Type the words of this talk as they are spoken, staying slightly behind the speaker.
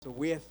So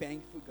we are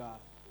thankful, God,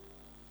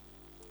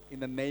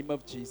 in the name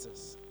of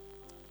Jesus.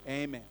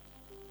 Amen.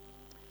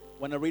 I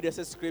want to read us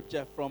a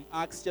scripture from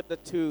Acts chapter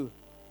 2,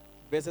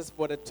 verses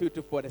 42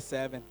 to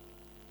 47.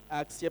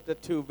 Acts chapter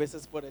 2,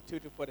 verses 42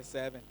 to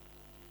 47.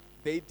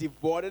 They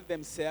devoted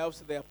themselves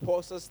to the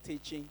apostles'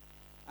 teaching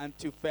and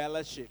to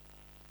fellowship,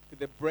 to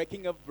the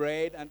breaking of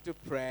bread and to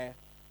prayer.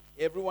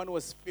 Everyone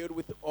was filled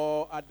with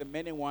awe at the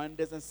many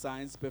wonders and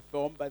signs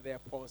performed by the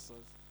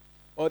apostles.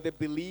 All the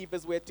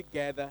believers were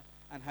together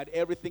and had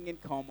everything in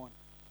common.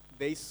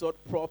 They sought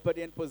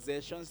property and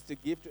possessions to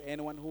give to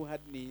anyone who had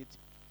need.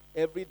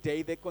 Every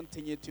day they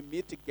continued to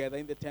meet together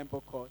in the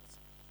temple courts.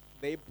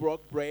 They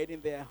broke bread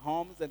in their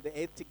homes and they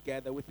ate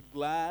together with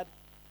glad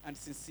and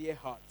sincere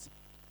hearts,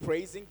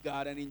 praising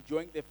God and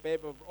enjoying the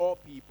favor of all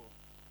people.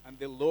 And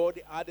the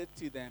Lord added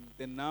to their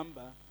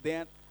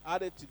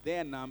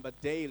number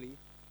daily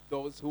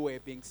those who were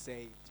being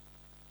saved.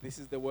 This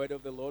is the word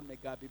of the Lord. May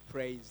God be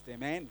praised.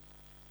 Amen.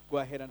 Go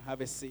ahead and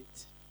have a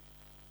seat.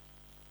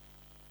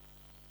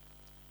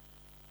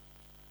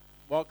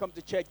 Welcome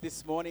to church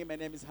this morning. My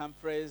name is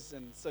Humphreys,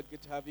 and so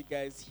good to have you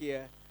guys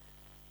here.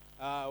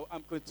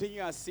 I'm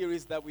continuing a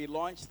series that we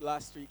launched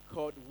last week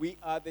called We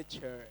Are the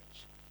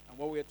Church. And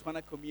what we're trying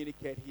to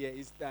communicate here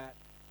is that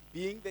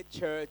being the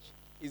church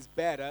is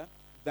better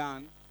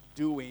than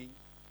doing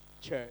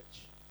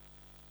church.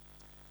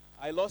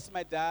 I lost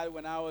my dad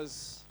when I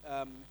was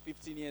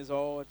 15 years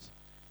old,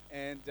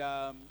 and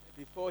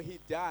before he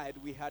died,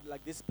 we had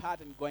like this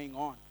pattern going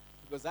on.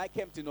 Because I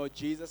came to know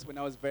Jesus when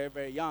I was very,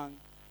 very young.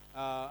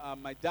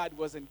 My dad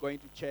wasn't going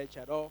to church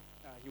at all.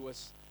 He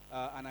was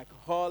an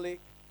alcoholic,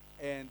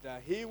 and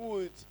he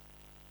would,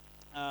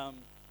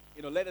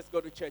 let us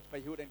go to church,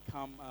 but he wouldn't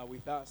come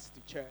with us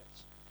to church.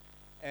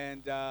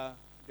 And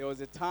there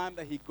was a time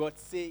that he got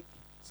sick,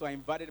 so I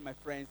invited my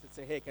friends to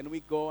say, hey, can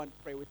we go and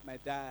pray with my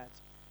dad?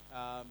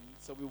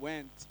 So we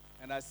went,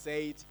 and I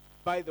said,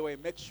 by the way,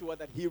 make sure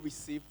that he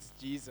receives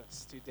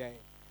Jesus today.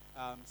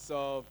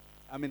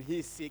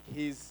 He's sick,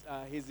 he's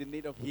in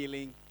need of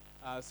healing.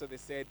 So they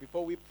said,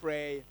 before we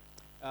pray,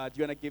 do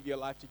you want to give your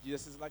life to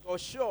Jesus? He's like, oh,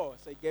 sure.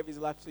 So he gave his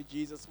life to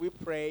Jesus. We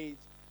prayed.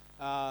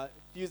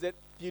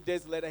 Few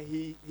days later,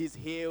 he's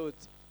healed.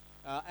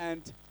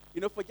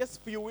 For just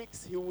a few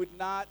weeks, he would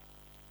not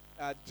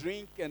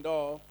drink and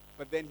all,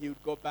 but then he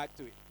would go back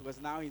to it because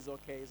now he's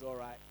okay, he's all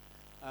right.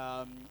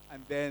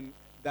 And then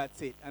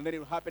that's it. And then it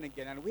would happen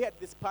again. And we had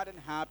this pattern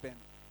happen.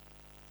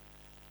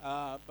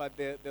 But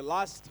the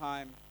last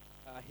time,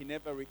 he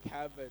never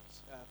recovered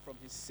from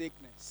his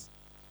sickness.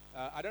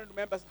 I don't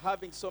remember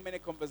having so many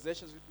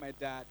conversations with my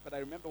dad, but I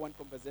remember one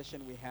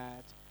conversation we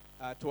had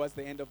towards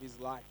the end of his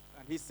life.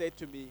 And he said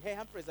to me, hey,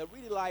 Humphreys, I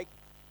really like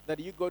that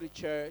you go to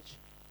church.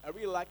 I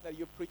really like that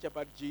you preach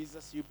about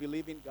Jesus. You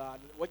believe in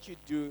God. What you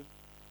do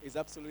is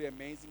absolutely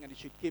amazing, and you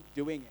should keep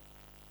doing it.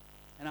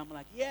 And I'm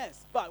like,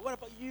 yes, but what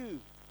about you?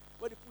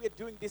 What if we're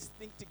doing this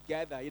thing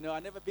together?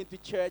 I've never been to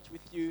church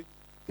with you.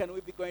 Can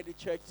we be going to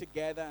church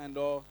together and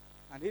all?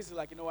 And he's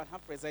like, you know what,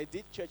 Humphreys, I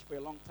did church for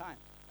a long time.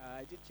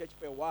 I did church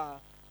for a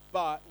while.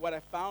 But what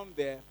I found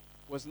there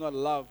was not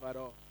love at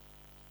all.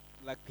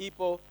 Like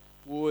people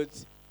would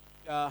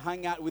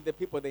hang out with the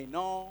people they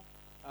know.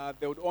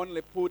 They would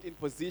only put in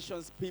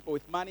positions people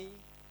with money.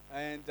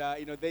 And,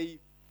 they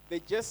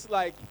just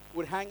like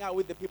would hang out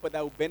with the people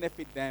that would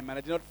benefit them. And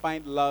I did not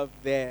find love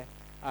there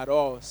at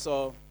all.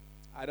 So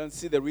I don't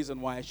see the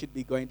reason why I should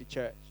be going to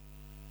church.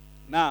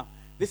 Now,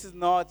 this is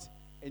not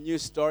a new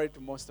story to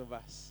most of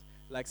us.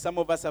 Like some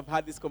of us have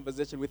had this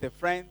conversation with a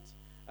friend,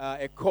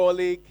 a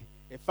colleague,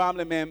 a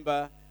family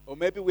member, or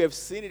maybe we have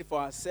seen it for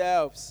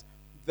ourselves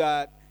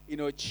that,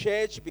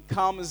 church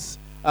becomes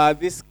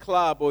this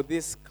club or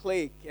this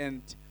clique,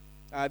 and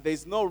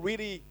there's no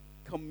really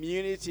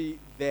community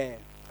there.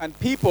 And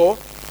people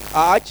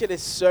are actually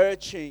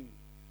searching.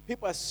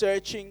 People are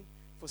searching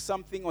for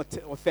something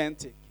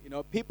authentic.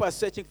 People are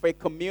searching for a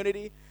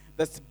community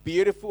that's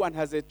beautiful and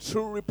has a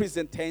true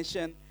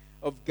representation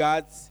of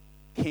God's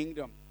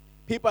kingdom.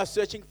 People are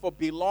searching for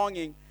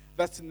belonging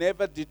that's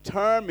never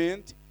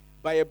determined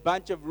by a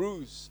bunch of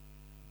rules,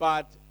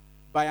 but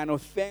by an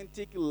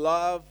authentic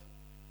love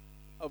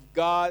of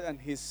God and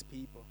His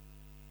people.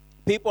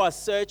 People are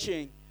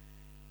searching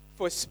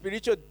for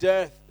spiritual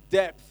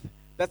depth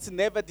that's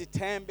never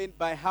determined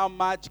by how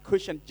much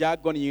Christian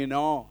jargon you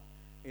know.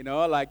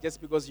 Like just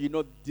because you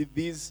know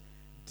these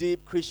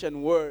deep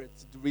Christian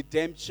words,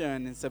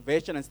 redemption and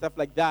salvation and stuff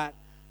like that,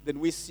 then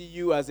we see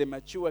you as a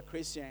mature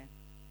Christian.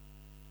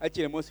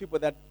 Actually, most people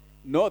that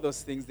know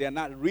those things, they are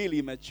not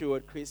really mature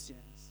Christians.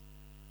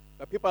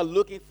 But people are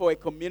looking for a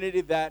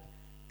community that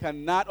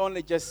can not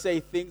only just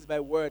say things by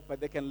word, but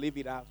they can live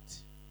it out.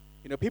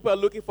 People are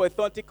looking for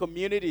authentic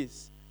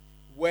communities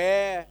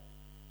where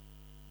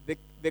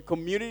the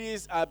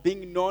communities are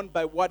being known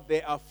by what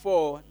they are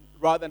for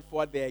rather than for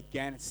what they're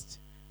against.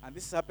 And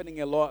this is happening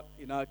a lot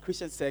in our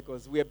Christian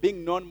circles. We are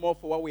being known more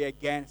for what we're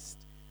against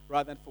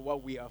rather than for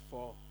what we are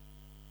for.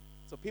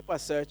 So people are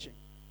searching.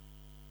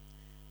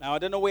 Now, I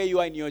don't know where you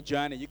are in your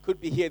journey. You could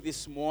be here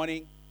this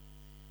morning.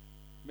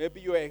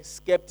 Maybe you are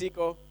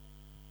skeptical.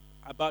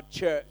 about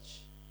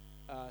church.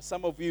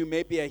 Some of you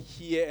maybe are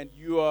here and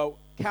you are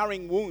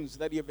carrying wounds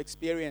that you have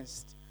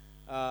experienced.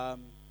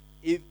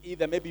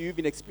 Either maybe you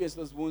even experienced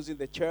those wounds in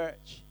the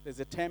church. There's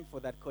a term for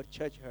that called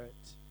church hurt.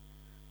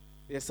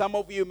 There's some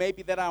of you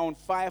maybe that are on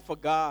fire for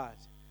God,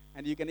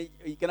 and you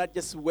cannot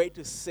just wait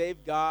to save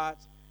God.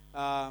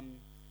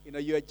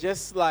 You're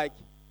just like,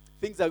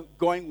 things are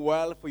going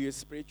well for you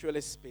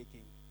spiritually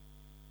speaking.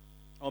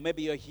 Or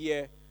maybe you're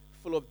here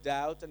full of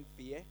doubt and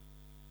fear.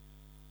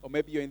 Or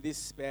maybe you're in this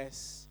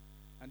space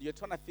and you're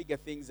trying to figure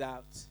things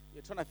out.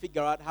 You're trying to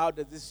figure out, how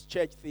does this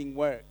church thing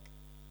work?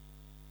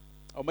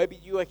 Or maybe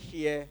you are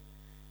here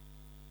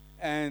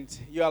and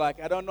you're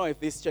like, I don't know if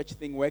this church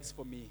thing works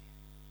for me.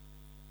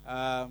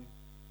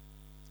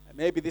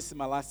 Maybe this is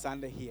my last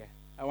Sunday here.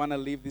 I want to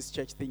leave this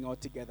church thing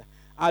altogether.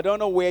 I don't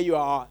know where you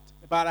are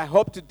at, but I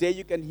hope today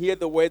you can hear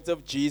the words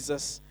of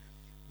Jesus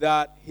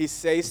that he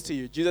says to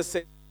you. Jesus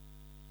said,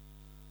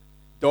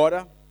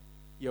 daughter,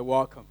 you're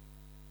welcome.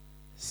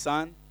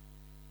 Son,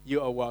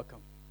 you are welcome.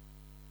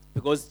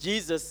 Because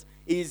Jesus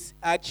is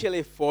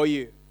actually for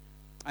you.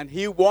 And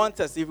he wants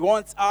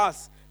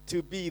us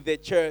to be the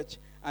church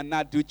and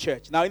not do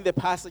church. Now, in the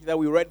passage that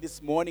we read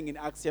this morning in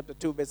Acts chapter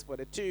 2, verse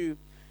 42,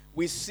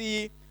 we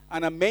see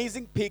an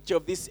amazing picture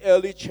of this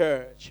early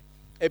church.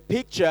 A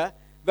picture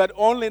that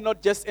only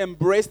not just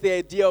embraced the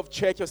idea of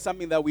church or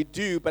something that we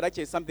do, but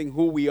actually something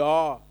who we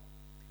are.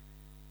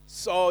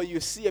 So you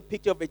see a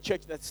picture of a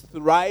church that's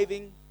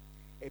thriving,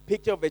 a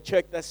picture of a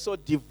church that's so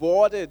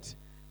devoted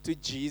to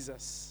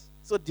Jesus,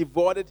 so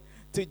devoted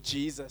to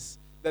Jesus,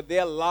 that they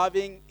are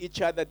loving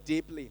each other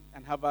deeply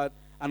and have an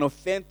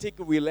authentic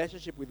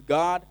relationship with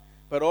God,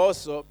 but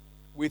also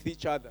with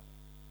each other.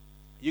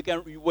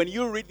 When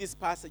you read this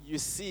passage, you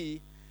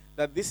see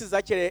that this is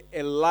actually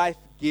a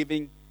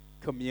life-giving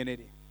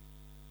community.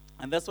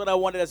 And that's what I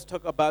wanted us to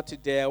talk about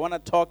today. I want to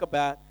talk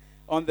about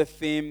on the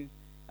theme,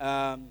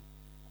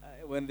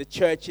 when the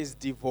church is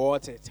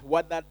devoted,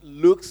 what that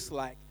looks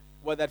like,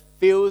 what that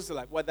feels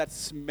like, what that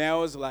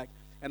smells like.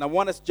 And I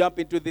want us to jump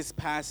into this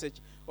passage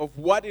of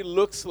what it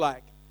looks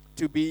like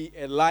to be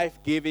a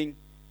life-giving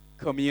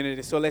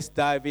community. So let's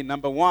dive in.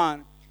 Number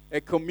one,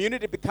 a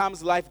community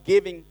becomes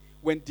life-giving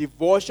when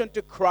devotion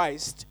to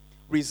Christ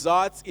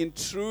results in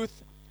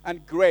truth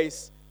and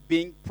grace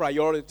being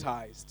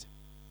prioritized.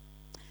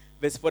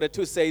 Verse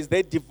 42 says,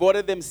 they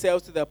devoted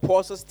themselves to the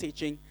apostles'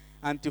 teaching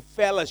and to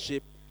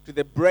fellowship, to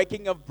the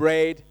breaking of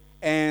bread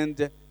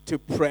and to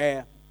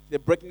prayer. The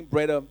breaking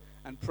bread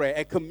and prayer.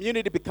 A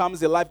community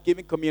becomes a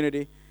life-giving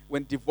community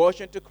when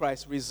devotion to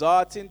Christ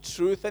results in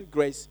truth and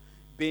grace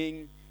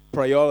being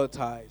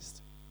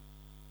prioritized.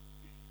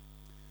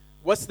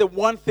 What's the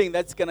one thing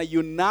that's going to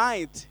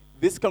unite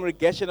this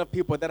congregation of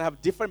people that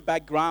have different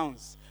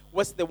backgrounds?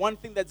 What's the one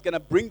thing that's going to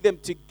bring them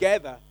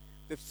together?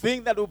 The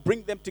thing that will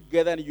bring them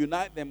together and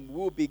unite them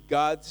will be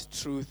God's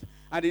truth.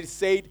 And it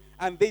said,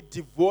 and they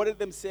devoted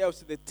themselves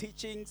to the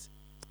teachings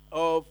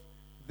of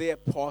the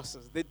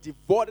apostles. They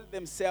devoted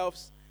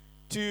themselves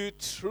to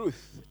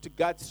truth, to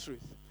God's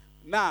truth.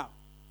 Now,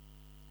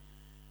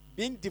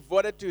 being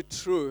devoted to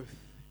truth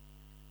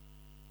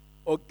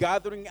or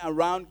gathering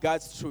around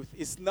God's truth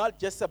is not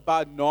just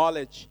about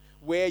knowledge,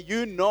 where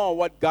you know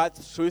what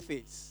God's truth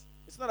is.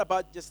 It's not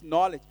about just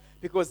knowledge,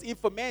 because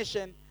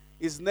information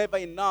is never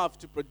enough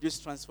to produce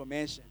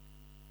transformation.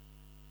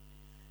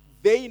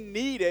 They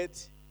needed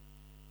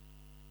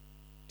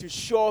to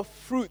show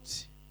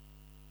fruit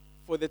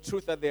for the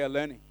truth that they are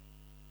learning.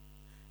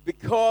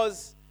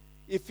 Because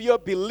if your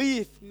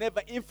belief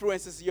never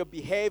influences your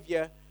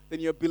behavior, then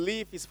your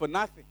belief is for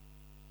nothing.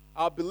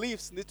 Our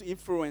beliefs need to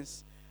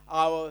influence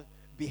our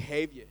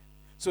behavior.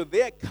 So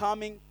they are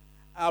coming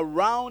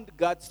around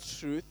God's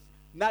truth,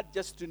 not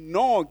just to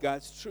know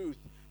God's truth,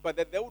 but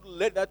that they would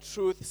let that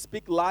truth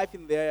speak life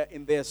in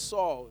their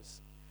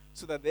souls,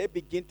 so that they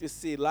begin to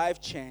see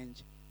life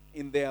change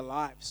in their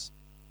lives.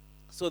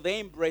 So they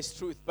embrace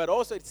truth. But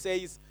also it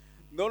says,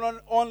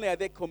 not only are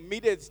they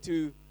committed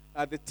to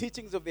the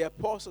teachings of the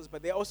apostles,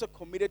 but they're also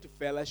committed to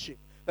fellowship.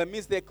 That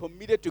means they're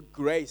committed to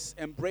grace,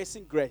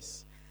 embracing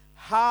grace.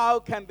 How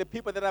can the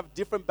people that have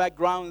different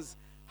backgrounds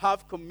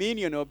have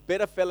communion or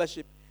better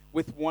fellowship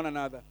with one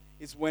another?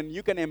 It's when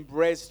you can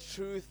embrace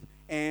truth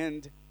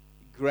and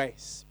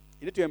grace.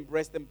 You need to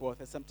embrace them both.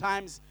 And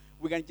sometimes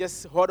we can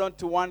just hold on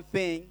to one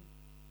thing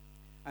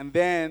and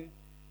then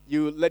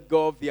you let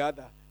go of the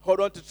other.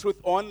 Hold on to truth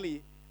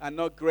only and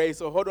not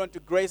grace, or hold on to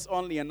grace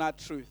only and not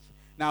truth.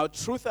 Now,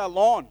 truth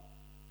alone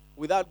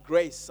without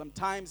grace,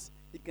 sometimes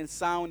it can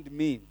sound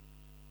mean.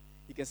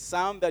 It can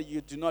sound that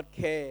you do not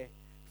care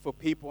for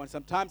people, and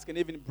sometimes can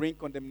even bring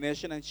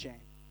condemnation and shame.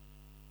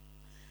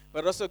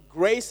 But also,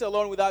 grace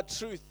alone without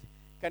truth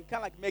can kind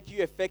of like make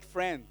you a fake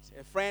friend,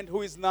 a friend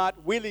who is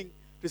not willing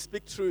to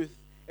speak truth,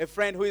 a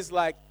friend who is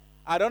like,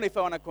 I don't know if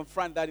I want to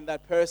confront that in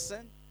that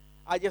person.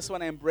 I just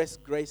want to embrace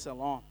grace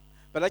alone.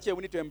 But actually,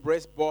 we need to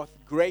embrace both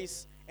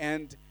grace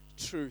and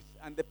truth.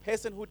 And the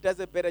person who does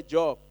a better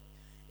job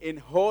in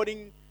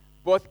holding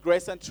both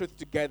grace and truth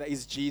together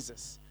is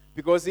Jesus.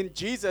 Because in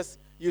Jesus,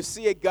 you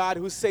see a God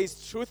who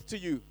says truth to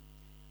you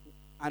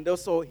and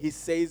also he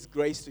says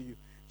grace to you.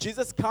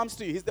 Jesus comes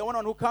to you. He's the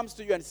one who comes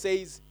to you and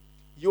says,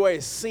 you are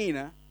a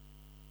sinner,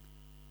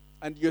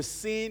 and your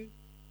sin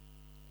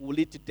will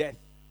lead to death.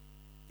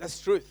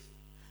 That's truth.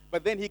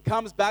 But then he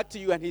comes back to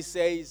you and he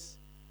says,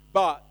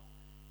 but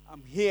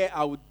I'm here,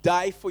 I will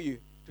die for you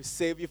to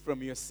save you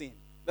from your sin.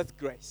 That's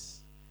grace.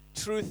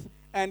 Truth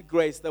and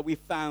grace that we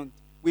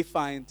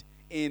find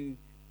in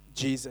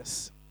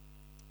Jesus.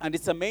 And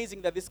it's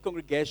amazing that this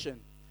congregation,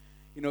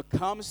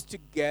 comes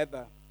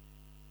together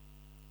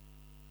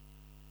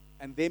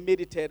and they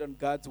meditate on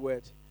God's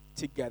word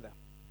together.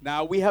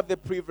 Now, we have the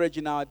privilege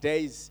in our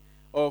days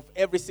of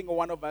every single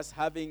one of us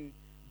having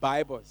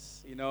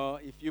Bibles.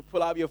 If you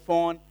pull out your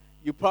phone,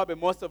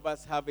 most of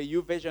us have a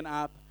YouVersion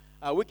app.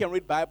 We can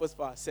read Bibles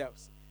for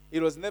ourselves.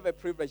 It was never a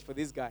privilege for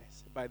these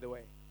guys, by the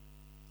way.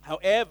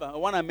 However, I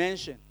want to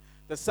mention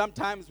that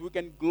sometimes we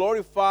can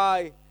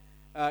glorify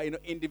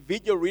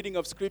individual reading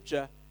of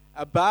Scripture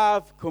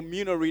above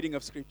communal reading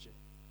of Scripture.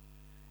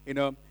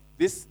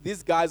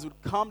 These guys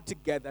would come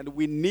together, and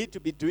we need to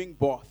be doing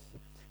both,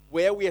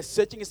 where we are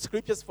searching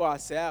Scriptures for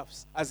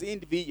ourselves as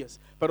individuals,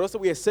 but also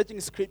we are searching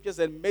Scriptures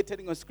and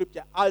meditating on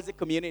Scripture as a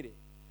community,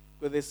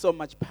 because there's so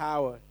much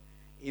power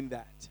in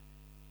that.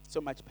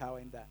 So much power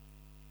in that.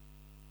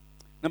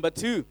 Number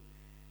 2,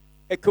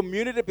 a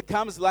community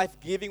becomes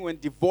life-giving when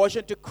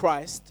devotion to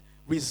Christ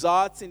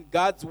results in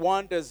God's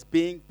wonders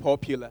being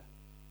popular.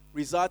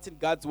 Results in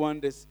God's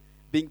wonders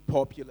being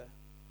popular.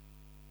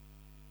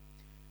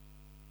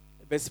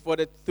 Verse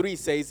 43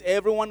 says,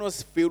 everyone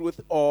was filled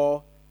with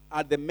awe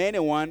at the many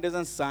wonders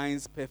and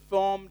signs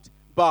performed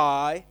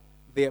by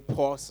the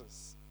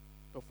apostles.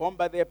 Performed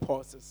by the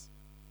apostles.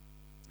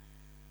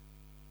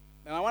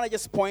 And I want to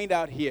just point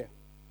out here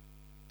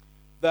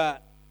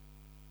that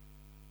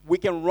we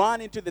can run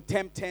into the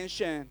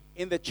temptation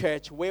in the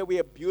church where we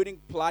are building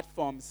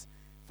platforms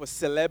for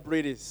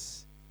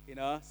celebrities,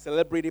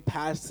 celebrity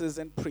pastors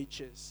and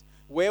preachers,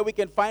 where we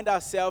can find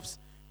ourselves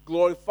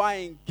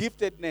glorifying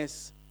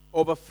giftedness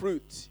over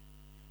fruit,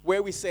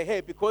 where we say, hey,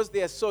 because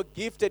they are so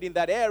gifted in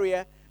that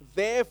area,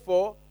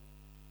 therefore,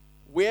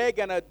 we're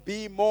going to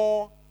be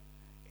more,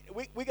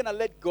 we're going to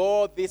let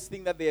go of this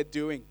thing that they're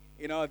doing.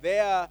 They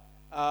are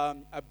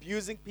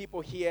abusing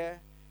people here.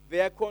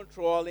 They're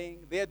controlling.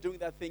 They're doing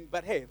that thing.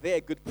 But, hey, they're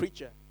a good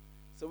preacher.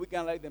 So we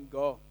can let them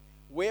go.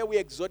 Where we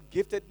exalt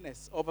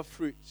giftedness over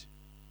fruit.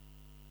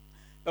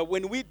 But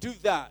when we do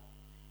that,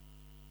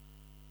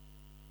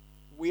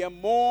 we are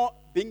more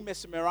being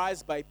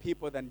mesmerized by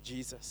people than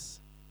Jesus.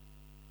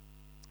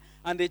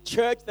 And the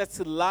church that's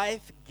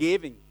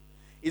life-giving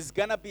is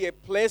going to be a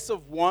place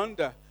of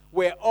wonder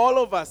where all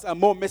of us are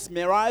more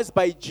mesmerized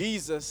by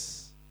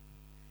Jesus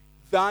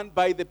than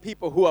by the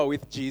people who are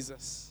with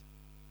Jesus.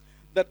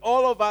 That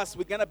all of us,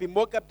 we're going to be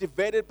more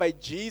captivated by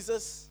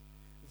Jesus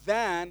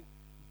than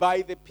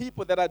by the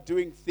people that are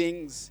doing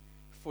things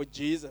for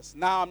Jesus.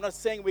 Now, I'm not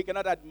saying we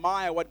cannot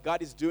admire what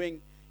God is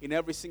doing in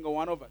every single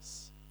one of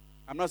us.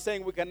 I'm not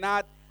saying we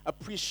cannot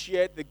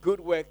appreciate the good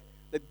work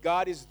that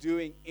God is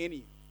doing in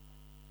you.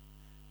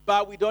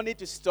 But we don't need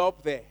to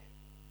stop there.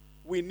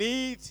 We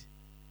need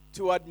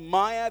to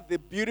admire the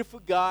beautiful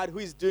God who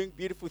is doing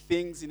beautiful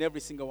things in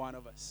every single one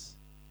of us.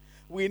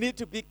 We need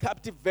to be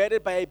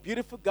captivated by a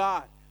beautiful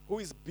God who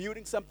is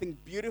building something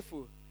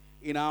beautiful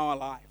in our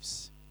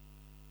lives.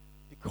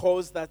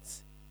 Because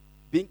that's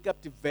being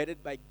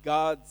captivated by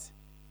God's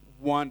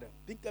wonder.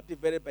 Being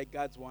captivated by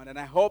God's wonder. And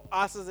I hope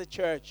us as a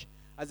church,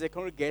 as a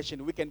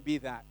congregation, we can be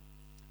that.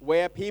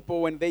 Where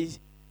people, when they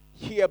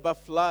hear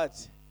about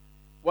floods,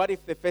 what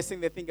if the first thing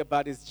they think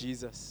about is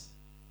Jesus?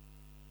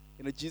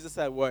 Jesus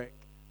at work.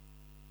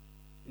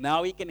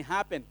 Now it can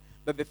happen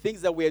that the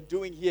things that we're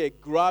doing here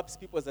grabs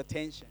people's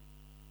attention.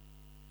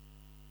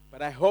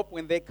 But I hope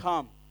when they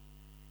come,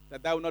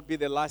 that will not be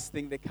the last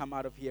thing they come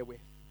out of here with.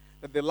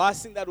 That the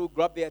last thing that will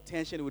grab their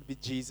attention would be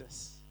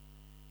Jesus.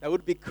 That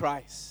would be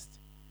Christ.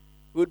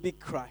 It would be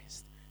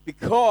Christ.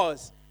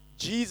 Because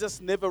Jesus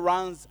never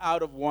runs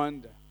out of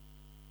wonder.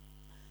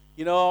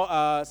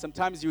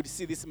 Sometimes you would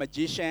see this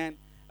magician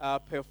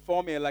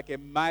performing like a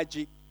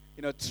magic,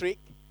 trick.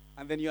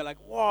 And then you're like,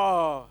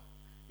 whoa.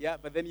 Yeah,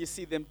 but then you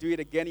see them do it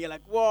again. You're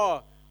like,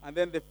 whoa. And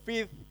then the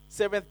 5th,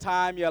 7th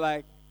time, you're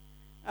like,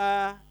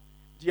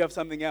 do you have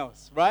something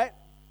else, right?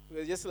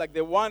 It's just like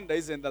the wonder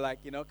isn't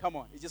come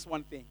on. It's just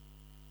one thing.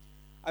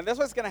 And that's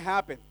what's going to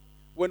happen.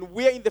 When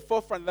we're in the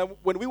forefront,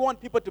 when we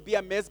want people to be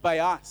amazed by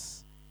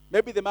us,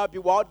 maybe they might be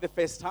wowed the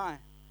first time.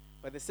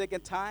 But the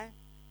second time,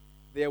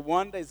 their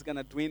wonder is going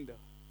to dwindle.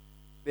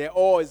 Their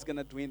awe is going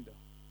to dwindle.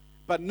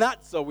 But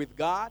not so with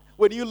God.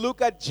 When you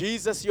look at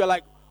Jesus, you're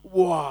like,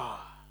 wow.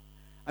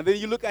 And then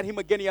you look at him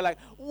again, you're like,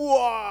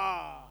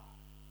 wow.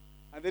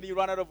 And then you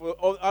run out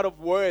of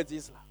words.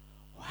 It's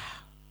like,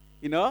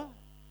 wow.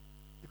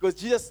 Because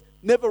Jesus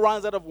never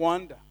runs out of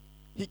wonder.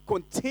 He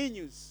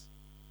continues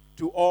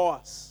to awe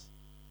us.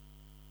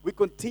 We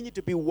continue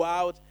to be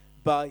wowed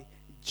by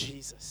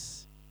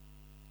Jesus.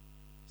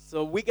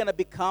 So we're going to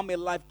become a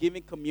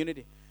life-giving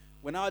community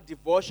when our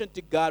devotion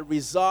to God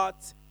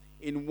results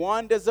in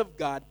wonders of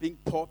God being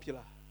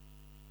popular.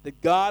 That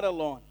God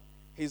alone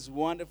is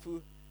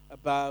wonderful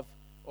above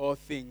all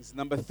things.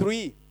 Number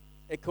 3,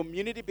 a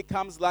community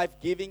becomes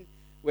life-giving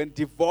when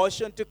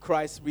devotion to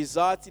Christ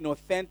results in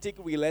authentic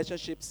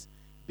relationships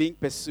being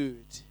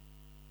pursued.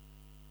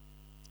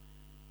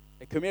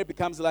 A community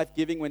becomes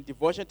life-giving when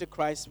devotion to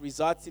Christ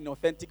results in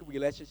authentic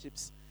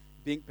relationships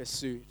being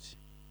pursued.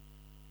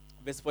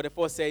 Verse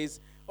 44 says,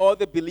 all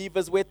the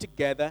believers were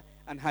together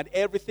and had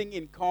everything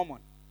in common.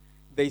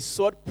 They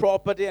sought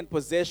property and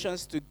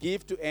possessions to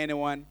give to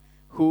anyone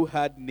who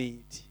had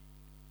need.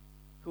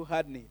 Who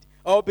had need.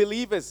 All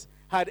believers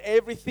had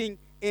everything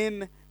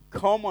in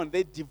common.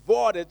 They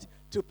devoted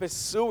to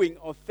pursuing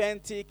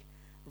authentic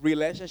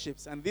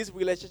relationships. And these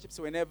relationships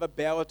were never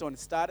built on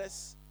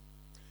status.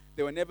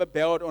 They were never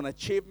built on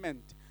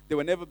achievement. They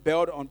were never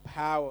built on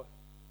power.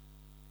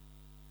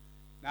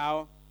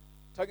 Now,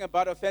 talking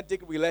about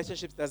authentic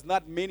relationships does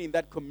not mean in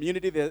that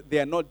community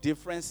there are no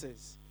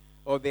differences,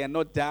 or there are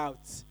no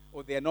doubts,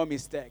 or there are no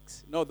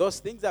mistakes. No, those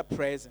things are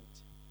present.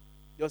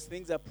 Those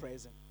things are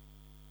present.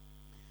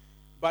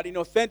 But in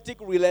authentic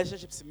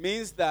relationships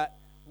means that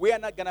we are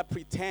not going to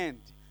pretend.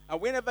 And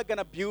we're never going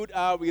to build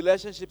our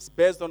relationships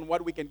based on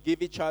what we can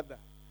give each other,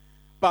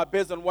 but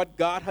based on what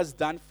God has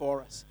done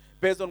for us,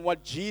 based on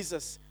what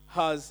Jesus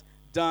has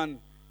done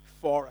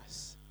for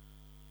us.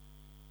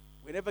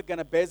 We're never going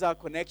to base our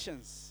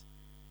connections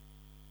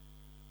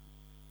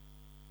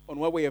on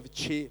what we have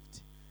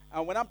achieved.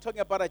 And when I'm talking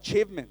about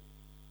achievement,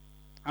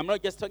 I'm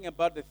not just talking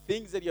about the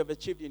things that you have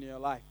achieved in your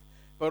life,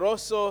 but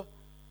also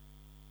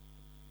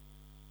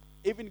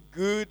even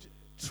good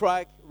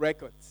track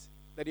records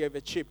that you have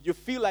achieved. You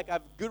feel like I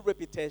have good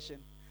reputation,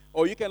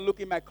 or you can look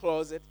in my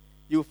closet,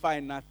 you'll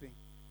find nothing.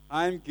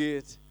 I'm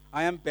good.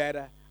 I am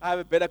better. I have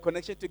a better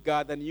connection to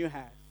God than you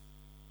have,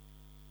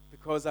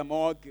 because I'm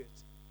all good.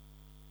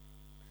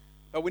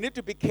 But we need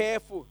to be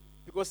careful,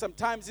 because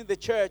sometimes in the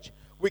church,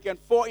 we can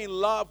fall in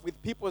love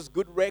with people's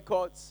good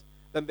records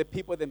than the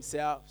people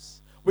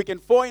themselves. We can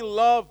fall in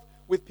love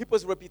with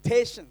people's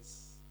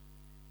reputations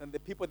than the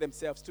people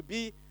themselves. To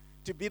be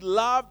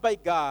loved by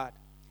God,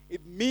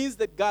 it means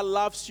that God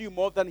loves you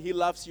more than He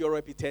loves your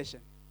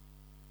reputation.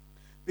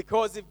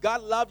 Because if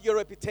God loved your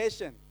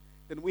reputation,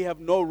 then we have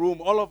no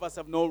room. All of us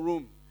have no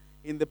room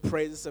in the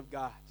presence of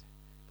God.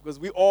 Because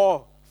we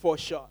all fall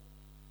short.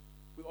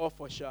 We all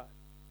fall short.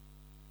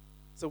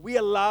 So we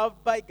are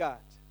loved by God.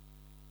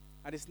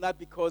 And it's not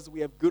because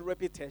we have good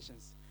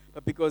reputations,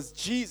 but because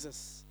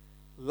Jesus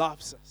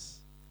loves us.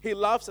 He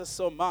loves us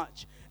so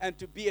much. And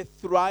to be a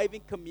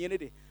thriving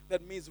community,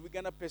 that means we're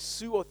going to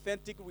pursue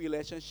authentic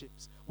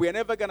relationships. We're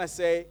never going to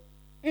say,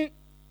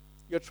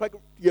 your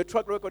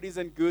track record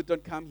isn't good,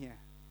 don't come here.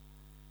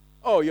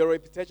 Oh, your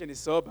reputation is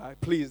so bad,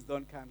 please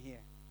don't come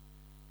here.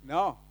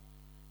 No,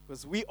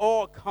 because we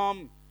all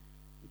come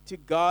to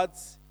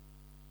God's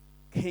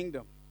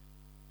kingdom.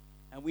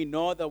 And we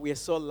know that we are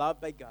so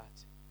loved by God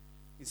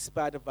in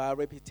spite of our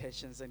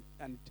reputations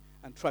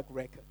and track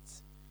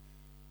records.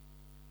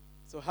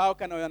 So how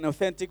can an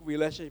authentic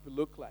relationship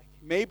look like?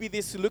 Maybe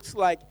this looks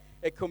like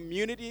a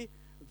community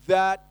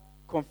that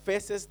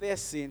confesses their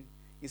sin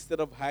instead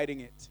of hiding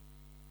it.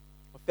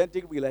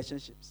 Authentic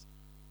relationships.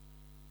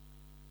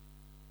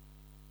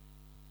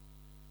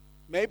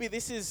 Maybe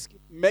this is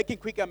making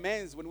quick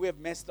amends when we have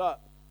messed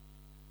up.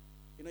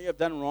 You know you have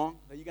done wrong,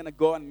 that you're going to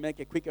go and make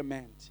a quick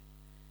amend.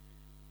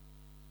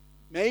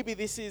 Maybe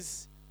this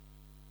is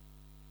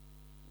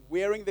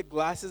wearing the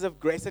glasses of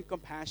grace and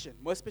compassion,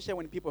 more especially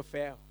when people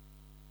fail,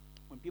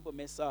 when people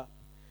mess up,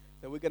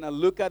 that we're going to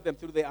look at them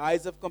through the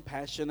eyes of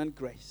compassion and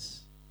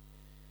grace.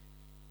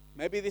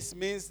 Maybe this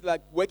means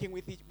like working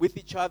with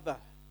each other,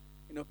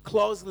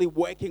 closely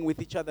working with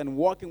each other and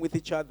walking with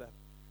each other,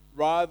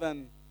 rather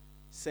than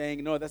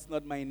saying, no, that's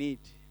not my need.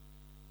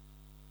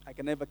 I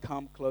can never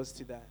come close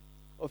to that.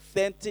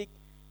 Authentic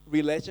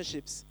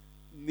relationships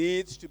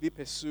need to be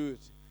pursued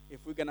if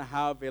we're going to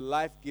have a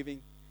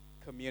life-giving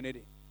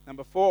community.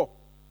 Number 4,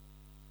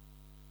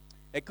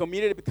 a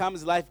community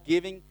becomes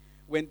life-giving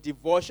when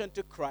devotion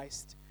to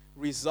Christ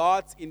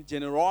results in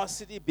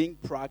generosity being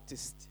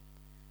practiced.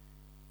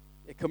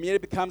 A community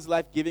becomes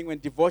life-giving when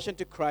devotion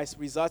to Christ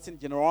results in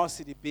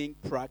generosity being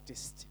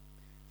practiced.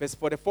 Verse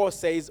 44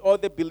 says, all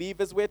the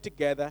believers were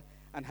together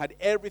and had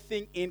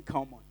everything in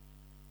common.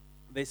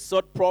 They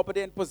sought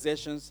property and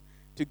possessions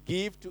to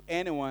give to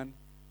anyone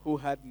who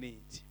had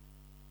need.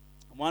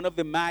 One of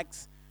the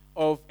marks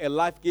of a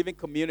life-giving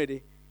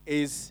community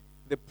is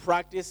the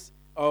practice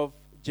of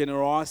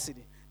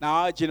generosity. Now,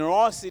 our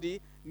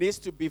generosity needs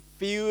to be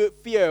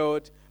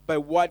fueled by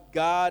what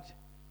God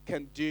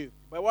can do,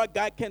 by what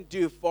God can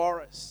do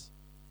for us,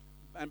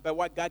 and by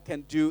what God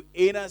can do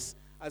in us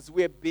as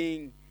we're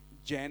being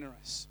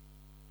generous.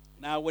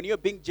 Now, when you're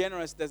being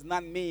generous, does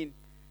not mean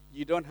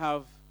you don't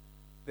have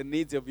the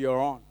needs of your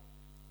own.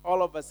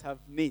 All of us have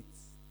needs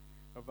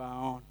of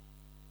our own.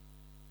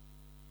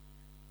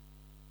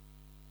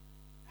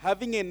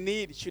 Having a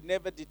need should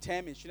never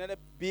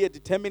be a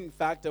determining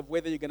factor of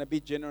whether you're going to be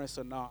generous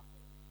or not.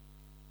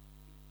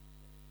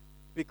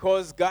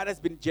 Because God has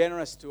been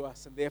generous to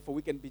us, and therefore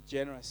we can be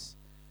generous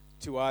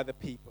to other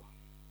people.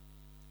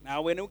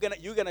 Now, when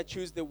you're gonna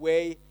choose the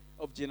way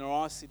of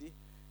generosity,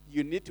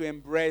 you need to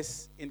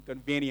embrace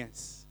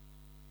inconvenience.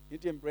 You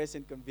need to embrace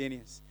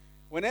inconvenience.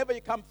 Whenever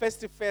you come face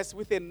to face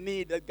with a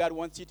need that God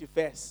wants you to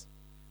face,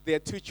 there are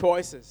two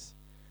choices.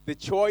 The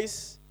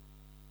choice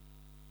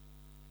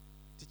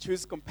to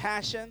choose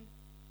compassion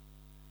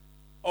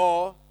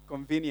or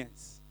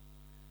convenience.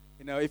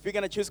 You know, if you're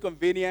going to choose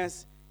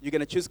convenience, you're going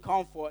to choose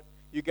comfort,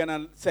 you're going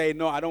to say,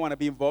 no, I don't want to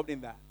be involved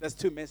in that. That's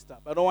too messed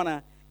up. I don't want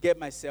to get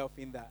myself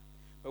in that.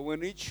 But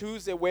when you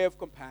choose a way of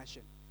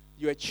compassion,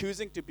 you are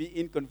choosing to be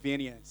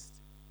inconvenienced,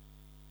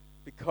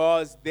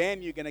 because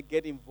then you're going to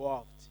get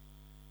involved.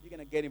 You're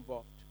going to get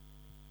involved.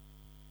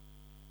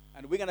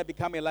 And we're going to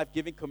become a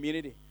life-giving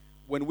community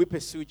when we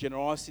pursue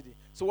generosity.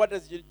 So what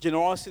does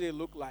generosity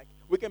look like?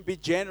 We can be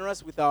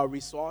generous with our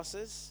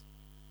resources.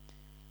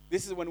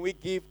 This is when we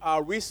give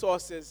our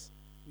resources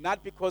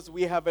not because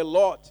we have a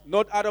lot,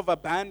 not out of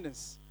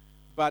abundance,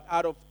 but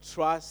out of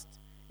trust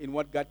in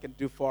what God can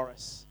do for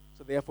us.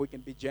 So therefore, we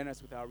can be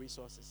generous with our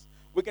resources.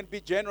 We can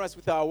be generous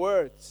with our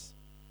words.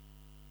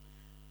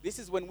 This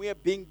is when we are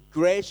being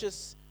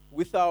gracious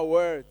with our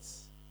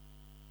words.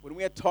 When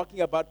we are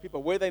talking about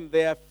people, whether in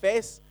their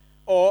face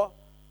or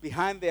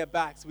behind their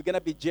backs, we're going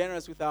to be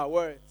generous with our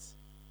words.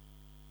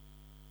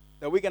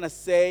 That we're going to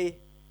say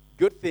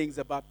good things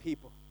about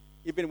people,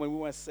 even when we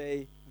want to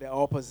say the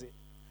opposite.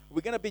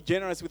 We're going to be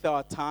generous with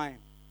our time.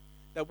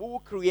 That we will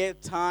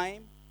create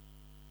time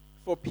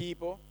for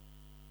people,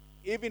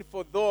 even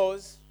for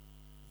those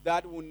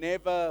that will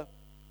never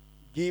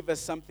give us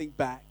something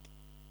back.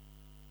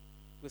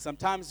 Because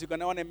sometimes you're going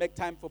to want to make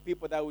time for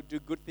people that will do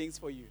good things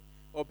for you,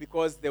 or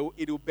because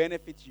it will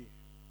benefit you.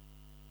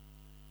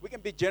 We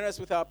can be generous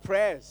with our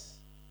prayers.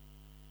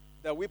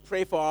 That we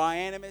pray for our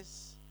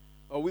enemies,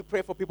 or we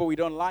pray for people we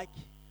don't like.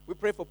 We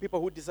pray for people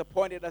who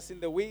disappointed us in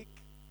the week.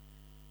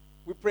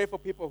 We pray for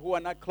people who are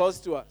not close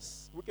to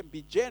us. We can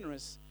be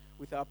generous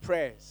with our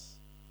prayers.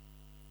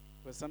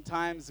 But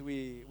sometimes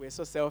we're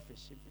so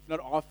selfish, if not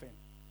often.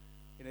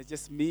 You know, it's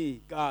just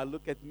me. God,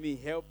 look at me.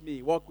 Help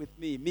me. Walk with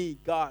me. Me,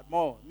 God,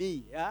 more.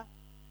 Me, yeah?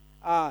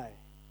 I.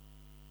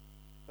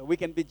 But we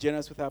can be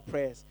generous with our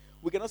prayers.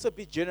 We can also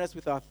be generous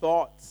with our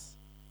thoughts.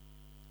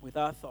 With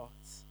our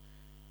thoughts.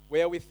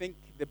 Where we think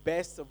the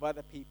best of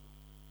other people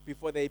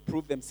before they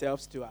prove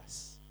themselves to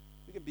us.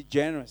 We can be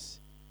generous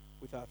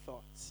with our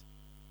thoughts.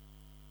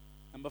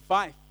 Number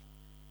 5,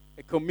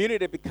 a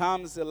community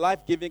becomes a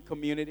life-giving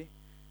community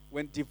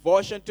when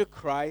devotion to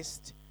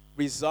Christ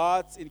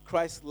results in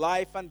Christ's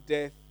life and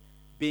death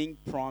being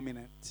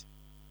prominent.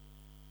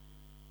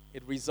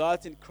 It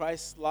results in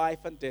Christ's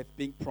life and death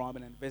being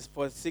prominent. Verse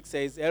 46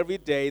 says, every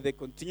day they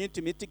continued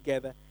to meet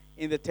together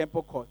in the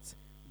temple courts.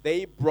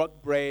 They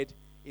broke bread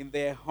in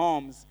their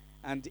homes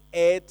and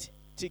ate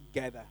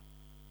together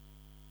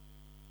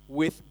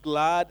with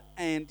glad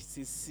and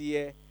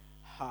sincere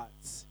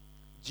hearts.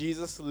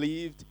 Jesus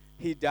lived,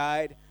 he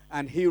died,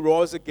 and he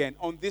rose again.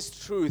 On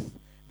this truth,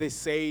 they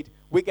said,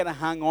 we're going to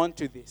hang on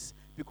to this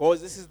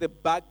because this is the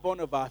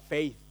backbone of our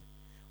faith.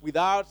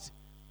 Without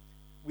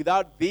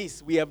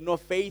this, we have no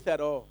faith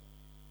at all.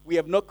 We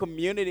have no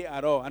community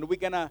at all. And we're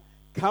going to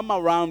come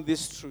around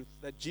this truth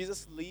that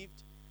Jesus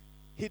lived,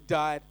 he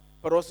died,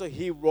 but also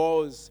he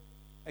rose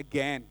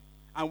again.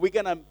 And we're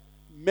going to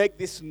make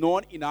this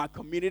known in our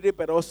community,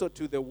 but also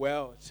to the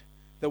world,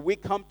 that we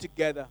come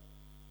together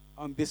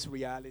on this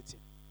reality.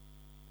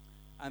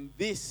 And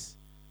this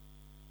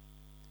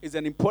is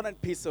an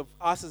important piece of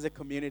us as a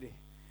community,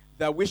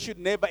 that we should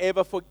never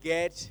ever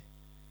forget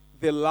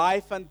the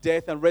life and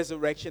death and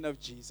resurrection of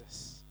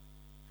Jesus.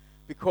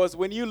 Because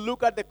when you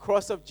look at the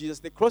cross of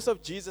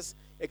Jesus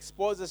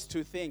exposes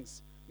two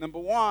things. Number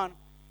one,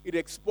 it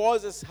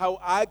exposes how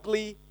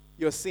ugly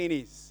your sin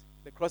is.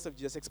 The cross of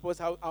Jesus exposes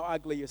how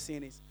ugly your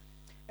sin is.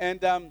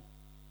 And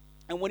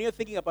when you're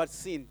thinking about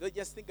sin, don't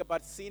just think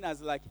about sin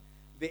as like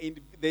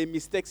the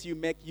mistakes you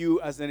make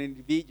you as an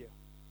individual,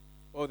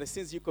 or the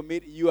sins you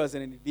commit you as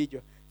an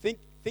individual.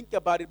 Think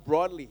about it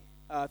broadly.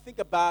 Think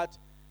about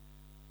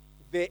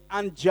the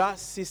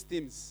unjust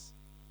systems.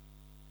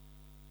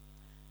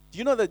 Do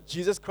you know that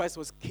Jesus Christ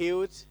was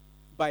killed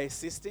by a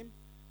system?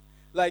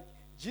 Like,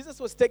 Jesus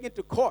was taken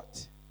to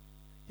court.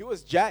 He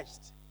was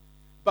judged.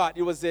 But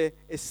it was a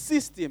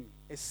system,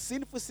 a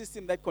sinful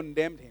system that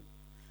condemned him.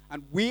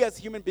 And we as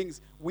human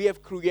beings, we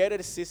have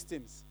created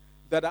systems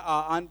that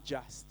are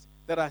unjust,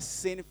 that are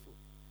sinful,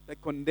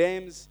 that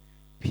condemns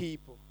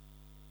people.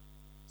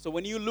 So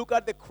when you look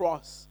at the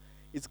cross,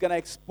 it's going to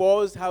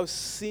expose how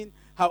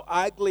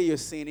ugly your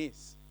sin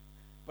is.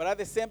 But at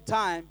the same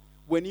time,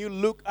 when you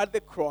look at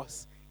the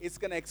cross, it's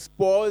going to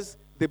expose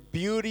the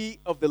beauty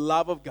of the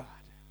love of God.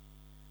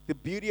 The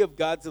beauty of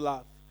God's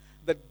love.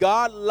 That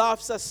God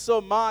loves us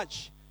so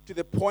much to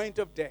the point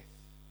of death.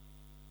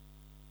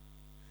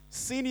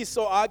 Sin is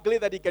so ugly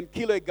that it can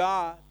kill a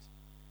God.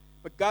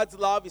 But God's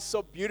love is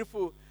so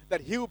beautiful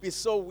that he will be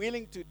so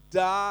willing to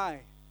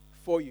die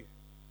for you.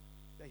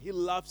 That he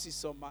loves you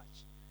so much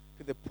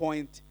to the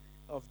point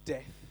of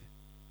death.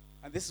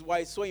 And this is why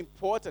it's so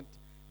important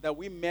that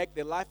we make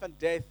the life and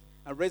death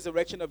and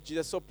resurrection of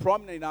Jesus so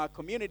prominent in our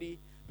community,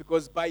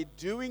 because by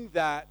doing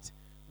that,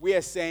 we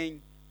are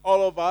saying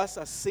all of us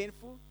are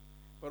sinful,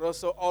 but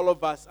also all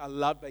of us are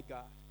loved by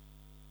God.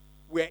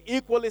 We are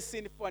equally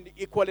sinful and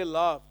equally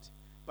loved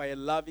by a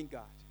loving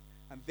God.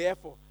 And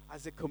therefore,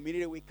 as a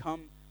community, we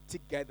come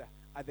together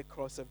at the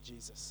cross of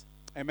Jesus.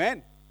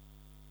 Amen.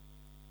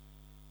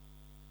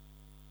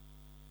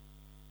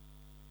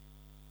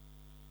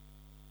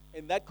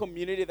 In that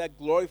community that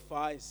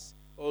glorifies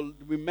or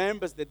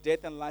remembers the death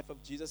and life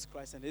of Jesus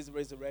Christ and his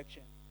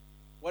resurrection,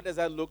 what does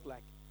that look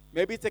like?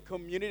 Maybe it's a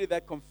community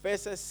that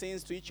confesses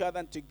sins to each other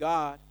and to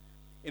God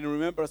in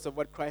remembrance of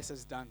what Christ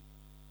has done.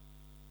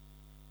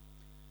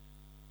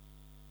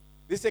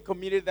 This is a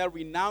community that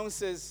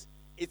renounces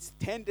its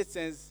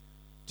tendencies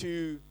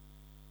to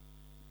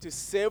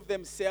save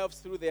themselves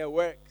through their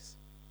works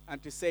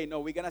and to say,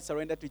 no, we're going to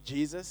surrender to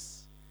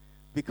Jesus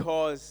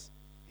because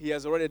he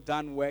has already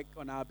done work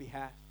on our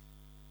behalf.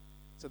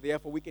 So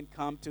therefore, we can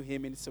come to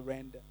him in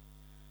surrender.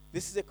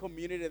 This is a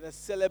community that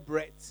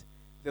celebrates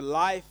the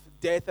life,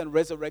 death, and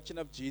resurrection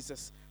of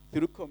Jesus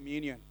through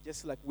communion,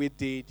 just like we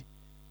did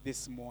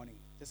this morning.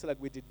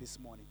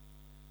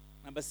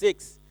 Number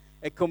 6,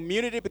 a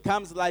community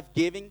becomes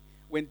life-giving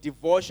when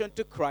devotion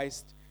to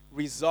Christ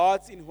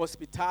results in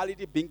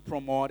hospitality being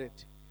promoted.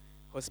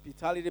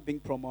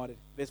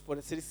 Verse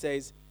 46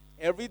 says,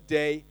 every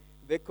day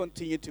they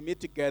continued to meet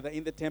together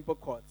in the temple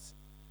courts.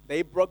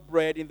 They broke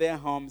bread in their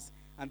homes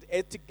and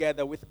ate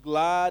together with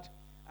glad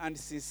and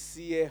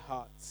sincere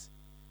hearts.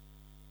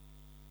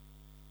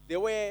 They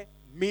were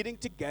meeting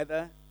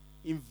together,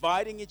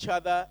 inviting each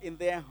other in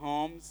their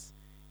homes,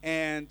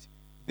 and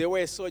they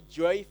were so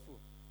joyful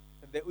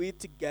that they ate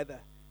together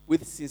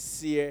with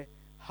sincere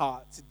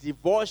hearts.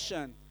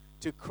 Devotion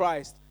to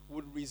Christ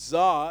would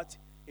result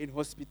in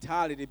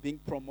hospitality being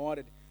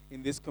promoted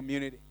in this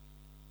community.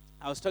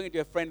 I was talking to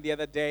a friend the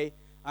other day,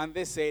 and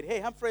they said,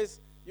 hey,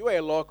 Humphreys, you are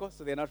a local,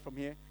 so they're not from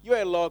here. You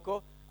are a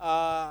local.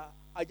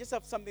 I just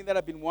have something that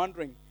I've been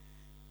wondering.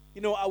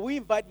 You know, we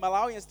invite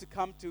Malawians to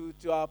come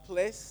to our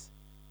place,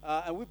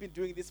 and we've been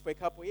doing this for a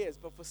couple of years,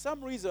 but for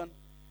some reason,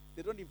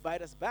 they don't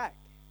invite us back.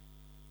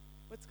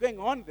 What's going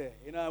on there?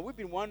 You know, we've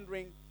been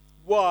wondering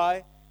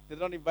why they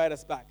don't invite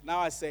us back. Now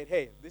I said,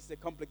 hey, this is a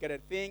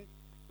complicated thing,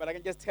 but I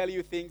can just tell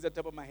you things on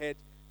top of my head.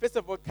 First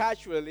of all,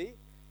 casually,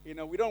 you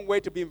know, we don't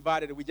wait to be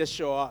invited, we just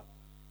show up.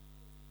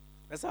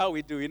 That's how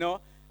we do, you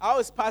know. I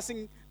was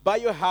passing by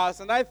your house,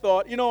 and I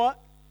thought, you know what?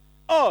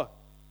 Oh,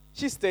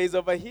 she stays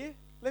over here.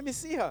 Let me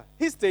see her.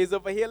 He stays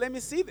over here. Let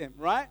me see them,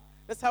 right?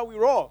 That's how we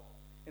roll.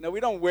 You know, we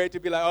don't wait to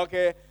be like,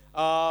 okay,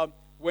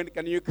 when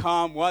can you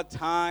come? What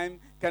time?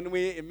 Can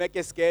we make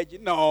a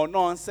schedule? No,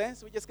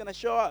 nonsense. We're just going to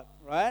show up,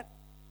 right?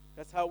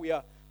 That's how we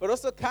are. But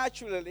also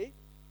culturally,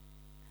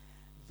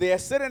 there are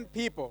certain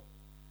people,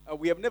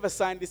 we have never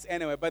signed this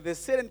anyway, but there are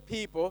certain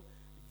people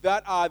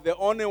that are the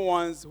only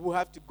ones who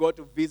have to go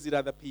to visit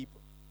other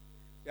people.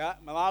 Yeah,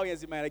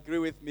 Malawians, you might agree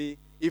with me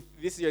if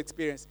this is your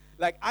experience.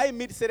 Like, I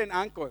meet certain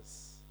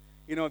uncles,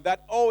 you know,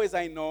 that always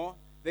I know,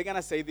 they're going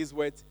to say these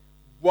words,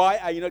 why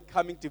are you not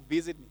coming to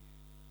visit me?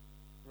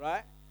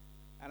 Right?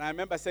 And I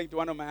remember saying to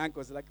one of my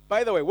uncles, like,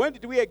 by the way, when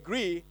did we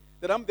agree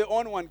that I'm the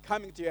only one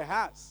coming to your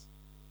house?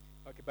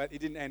 Okay, but it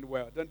didn't end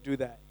well. Don't do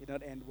that. It did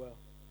not end well.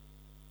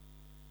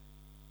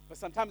 But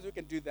sometimes we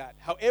can do that.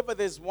 However,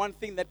 there's one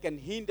thing that can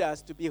hinder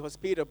us to be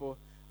hospitable,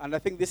 and I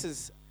think this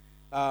is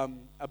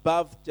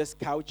above just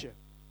culture.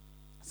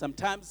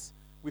 Sometimes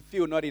we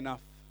feel not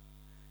enough.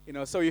 You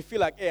know, so you feel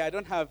like, hey, I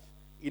don't have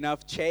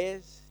enough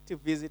chairs to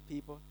visit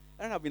people.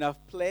 I don't have enough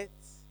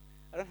plates.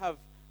 I don't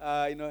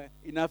have,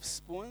 enough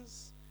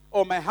spoons.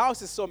 Or my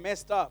house is so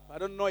messed up. I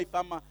don't know if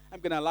I'm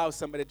going to allow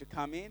somebody to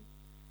come in.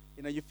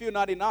 You know, you feel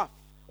not enough.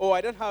 Or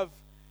I don't have,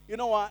 you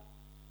know what?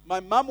 My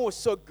mom was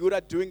so good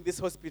at doing this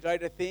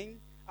hospitality thing.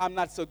 I'm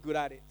not so good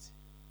at it.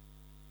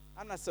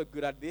 I'm not so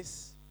good at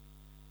this.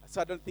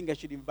 So I don't think I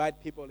should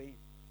invite people in.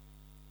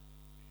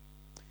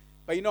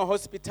 But you know,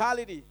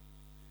 hospitality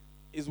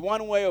is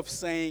one way of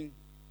saying,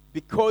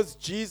 because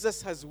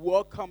Jesus has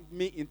welcomed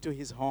me into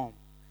his home,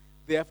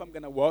 therefore I'm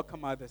going to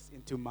welcome others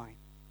into mine.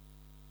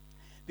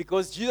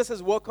 Because Jesus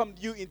has welcomed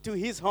you into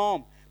his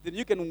home, then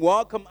you can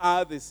welcome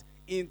others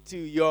into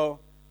your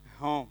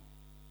home.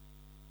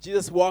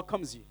 Jesus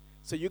welcomes you,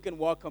 so you can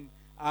welcome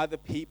other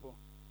people.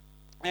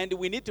 And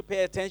we need to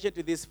pay attention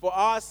to this for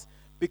us,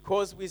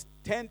 because we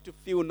tend to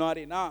feel not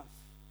enough.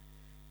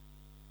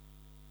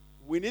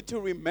 We need to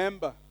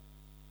remember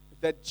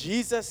that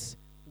Jesus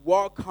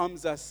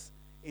welcomes us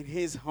in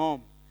his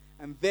home,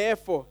 and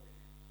therefore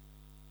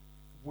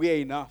we are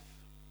enough.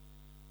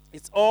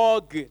 It's all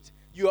good.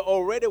 You are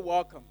already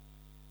welcome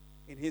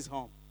in his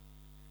home.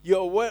 You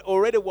are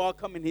already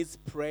welcome in his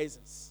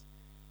presence.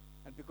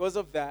 And because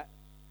of that,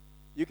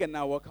 you can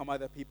now welcome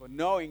other people,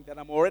 knowing that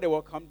I'm already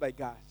welcomed by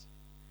God.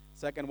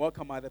 So I can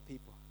welcome other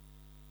people.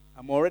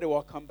 I'm already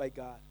welcomed by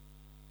God.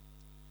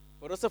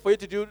 But also, for you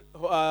to do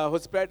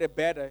hospitality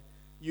better,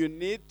 you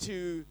need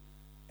to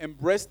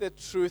embrace the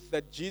truth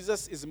that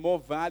Jesus is more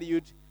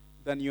valued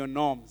than your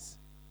norms.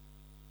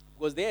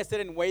 Because there are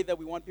certain ways that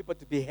we want people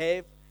to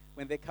behave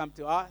when they come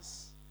to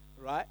us,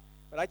 right?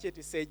 But actually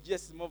to say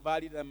Jesus is more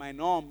valued than my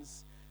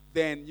norms,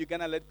 then you're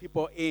going to let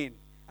people in.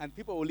 And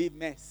people will leave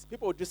mess.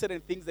 People will do certain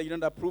things that you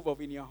don't approve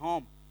of in your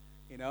home.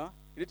 You know?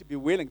 You need to be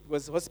willing,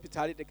 because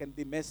hospitality can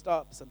be messed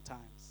up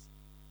sometimes.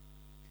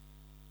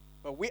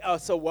 But we are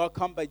so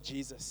welcomed by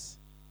Jesus.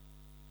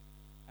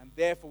 And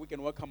therefore, we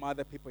can welcome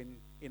other people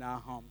in our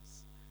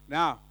homes.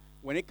 Now,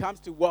 when it comes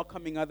to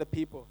welcoming other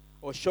people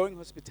or showing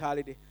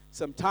hospitality,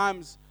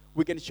 sometimes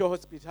we can show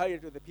hospitality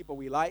to the people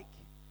we like,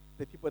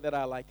 the people that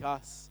are like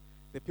us,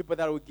 the people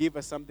that will give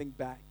us something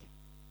back.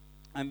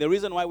 And the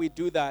reason why we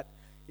do that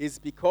is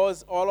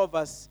because all of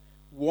us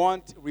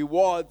want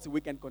rewards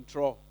we can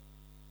control.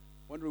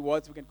 Want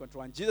rewards we can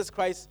control. And Jesus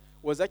Christ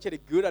was actually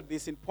good at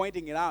this in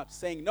pointing it out,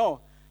 saying, no,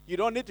 you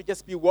don't need to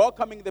just be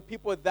welcoming the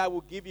people that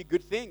will give you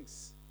good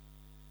things,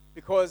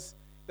 because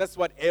that's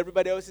what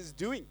everybody else is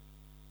doing.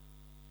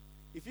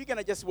 If you're going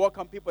to just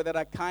welcome people that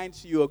are kind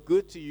to you or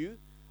good to you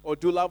or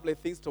do lovely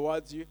things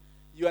towards you,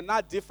 you are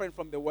not different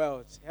from the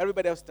world.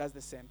 Everybody else does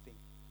the same thing.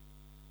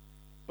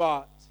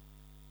 But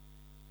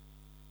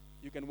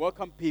you can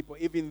welcome people,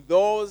 even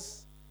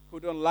those who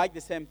don't like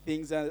the same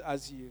things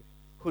as you,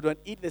 who don't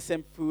eat the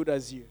same food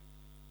as you.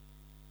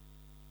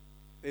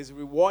 There's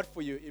reward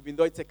for you, even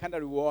though it's a kind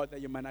of reward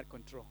that you might not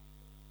control.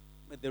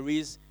 But there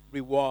is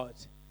reward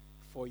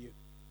for you.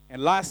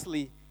 And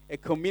lastly, a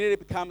community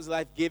becomes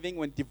life-giving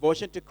when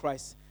devotion to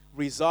Christ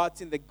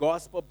results in the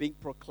gospel being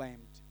proclaimed.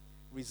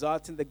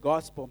 Results in the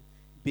gospel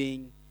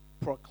being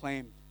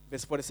proclaimed.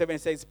 Verse 47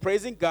 says,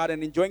 praising God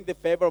and enjoying the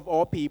favor of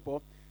all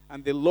people,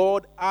 and the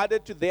Lord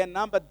added to their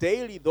number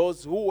daily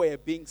those who were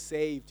being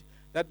saved.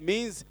 That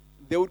means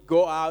they would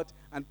go out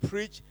and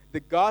preach the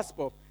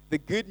gospel, the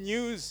good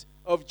news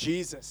of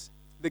Jesus.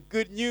 The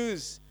good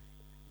news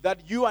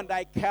that you and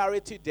I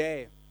carry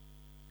today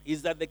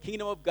is that the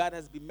kingdom of God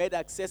has been made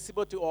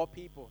accessible to all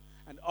people.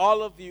 And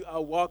all of you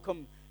are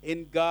welcome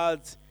in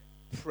God's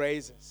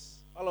praises.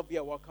 All of you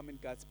are welcome in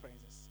God's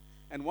praises.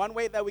 And one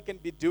way that we can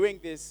be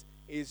doing this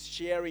is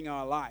sharing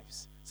our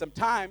lives.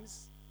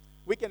 Sometimes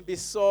we can be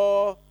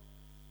so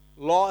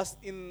lost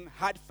in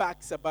hard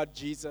facts about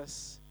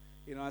Jesus.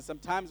 You know, and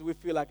sometimes we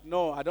feel like,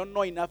 no, I don't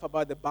know enough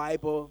about the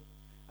Bible.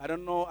 I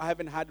don't know, I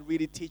haven't had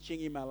really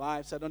teaching in my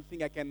life, so I don't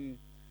think I can,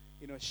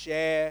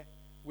 share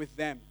with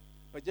them.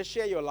 But just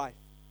share your life.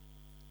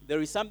 There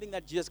is something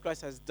that Jesus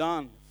Christ has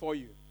done for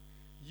you.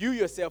 You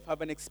yourself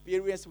have an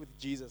experience with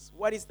Jesus.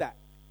 What is that?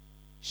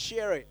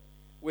 Share it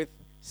with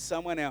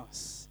someone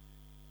else.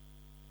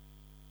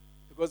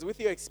 Because with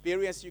your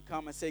experience, you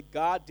come and say,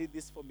 God did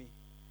this for me.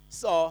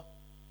 So,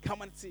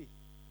 come and see.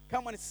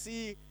 Come and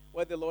see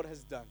what the Lord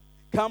has done.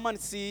 Come and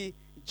see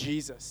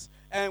Jesus.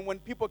 And when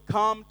people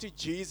come to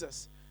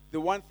Jesus, the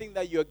one thing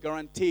that you're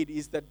guaranteed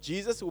is that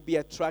Jesus will be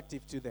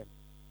attractive to them.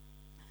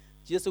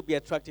 Jesus will be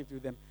attractive to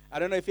them. I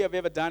don't know if you have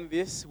ever done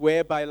this,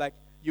 whereby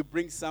you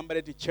bring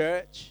somebody to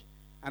church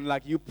and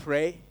you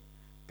pray,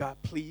 God,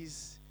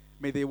 please,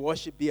 may the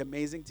worship be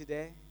amazing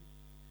today.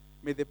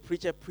 May the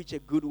preacher preach a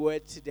good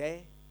word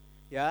today.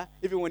 Yeah?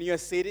 Even when you're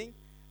sitting,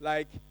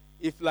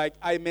 if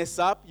I mess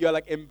up, you're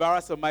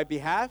embarrassed on my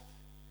behalf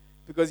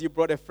because you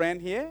brought a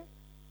friend here.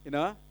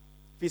 If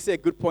you say a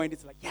good point,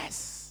 it's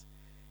yes,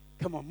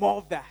 come on, more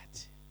of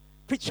that.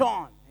 Preach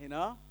on,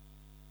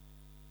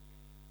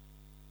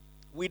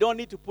 We don't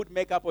need to put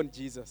makeup on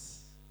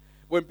Jesus.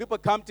 When people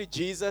come to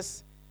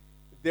Jesus,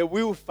 they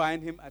will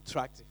find him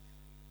attractive.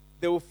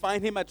 They will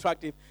find him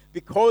attractive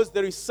because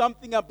there is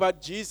something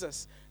about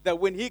Jesus that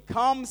when he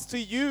comes to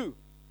you,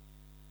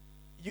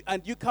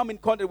 and you come in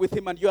contact with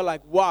him and you're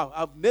like, wow,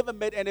 I've never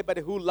met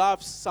anybody who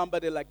loves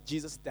somebody like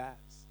Jesus does.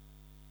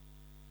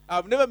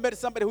 I've never met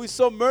somebody who is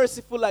so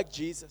merciful like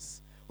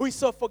Jesus, who is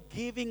so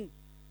forgiving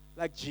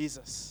like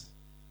Jesus.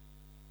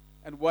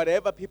 And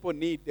whatever people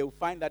need, they will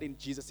find that in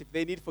Jesus. If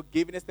they need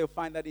forgiveness, they'll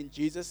find that in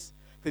Jesus.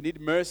 If they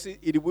need mercy,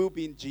 it will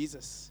be in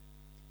Jesus.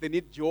 If they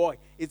need joy,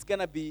 it's going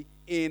to be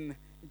in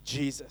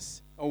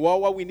Jesus. And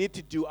what we need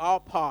to do, our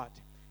part,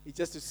 is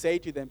just to say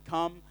to them,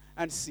 come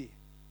and see.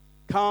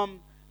 Come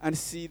and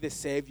see the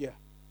Savior.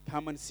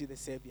 Come and see the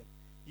Savior.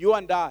 You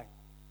and I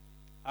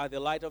are the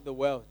light of the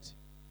world.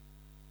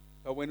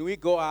 But when we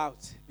go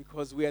out,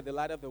 because we are the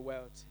light of the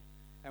world,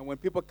 and when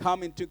people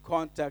come into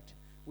contact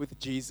with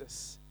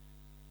Jesus,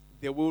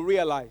 they will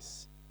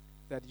realize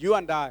that you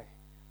and I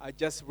are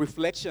just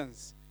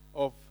reflections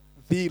of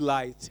the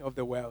light of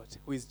the world,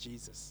 who is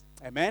Jesus.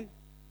 Amen?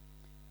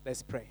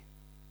 Let's pray.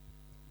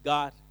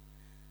 God,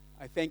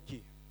 I thank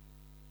you.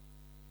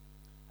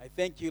 I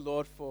thank you,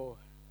 Lord, for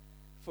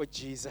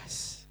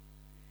Jesus.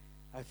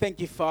 I thank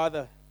you,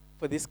 Father,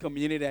 for this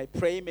community. I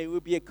pray may we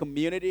be a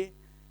community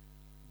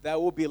that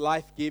will be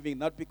life-giving,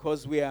 not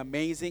because we are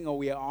amazing or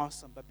we are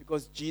awesome, but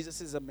because Jesus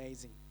is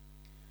amazing.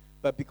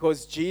 But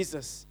because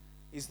Jesus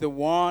is the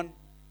one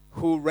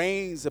who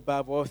reigns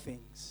above all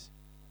things.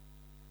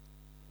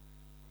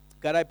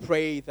 God, I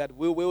pray that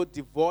we will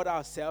devote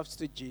ourselves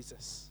to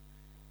Jesus.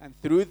 And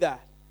through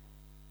that,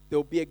 there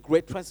will be a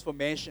great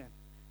transformation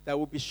that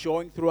will be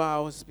showing through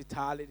our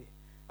hospitality,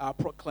 our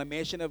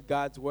proclamation of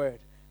God's word,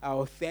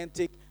 our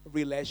authentic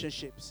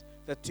relationships.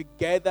 That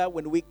together,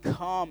 when we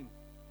come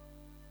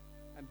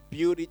and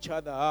build each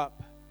other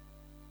up,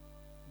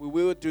 we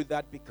will do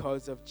that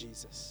because of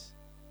Jesus.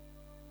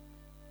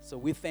 So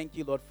we thank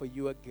you, Lord, for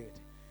you are good.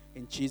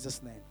 In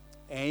Jesus' name,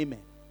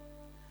 amen.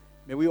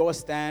 May we all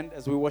stand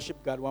as we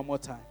worship God one more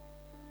time.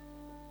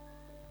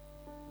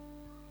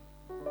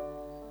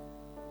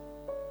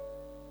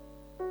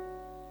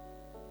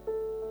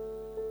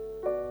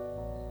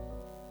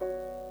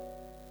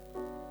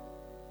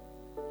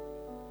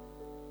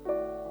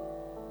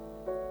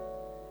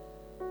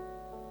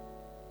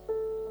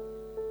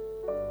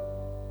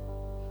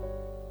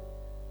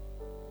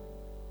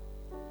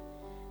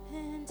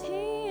 And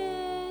he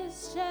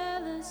is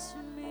jealous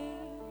for me.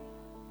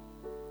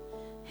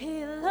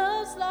 He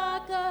loves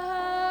like a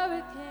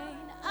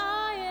hurricane.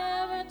 I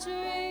am a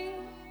tree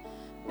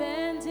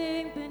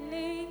bending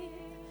beneath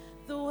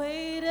the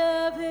weight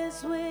of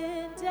his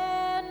wind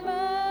and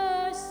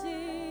mercy.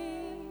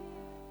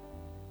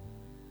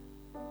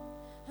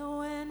 And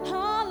when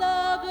all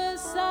of a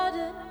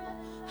sudden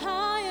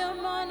I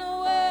am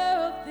unaware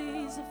of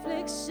these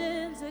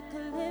afflictions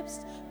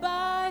eclipsed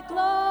by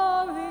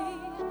glory,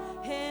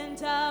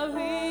 and I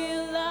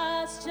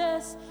realize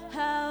just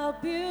how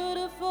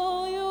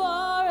beautiful you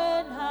are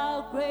and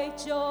how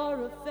great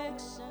your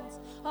affections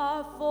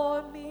are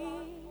for me.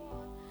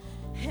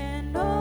 And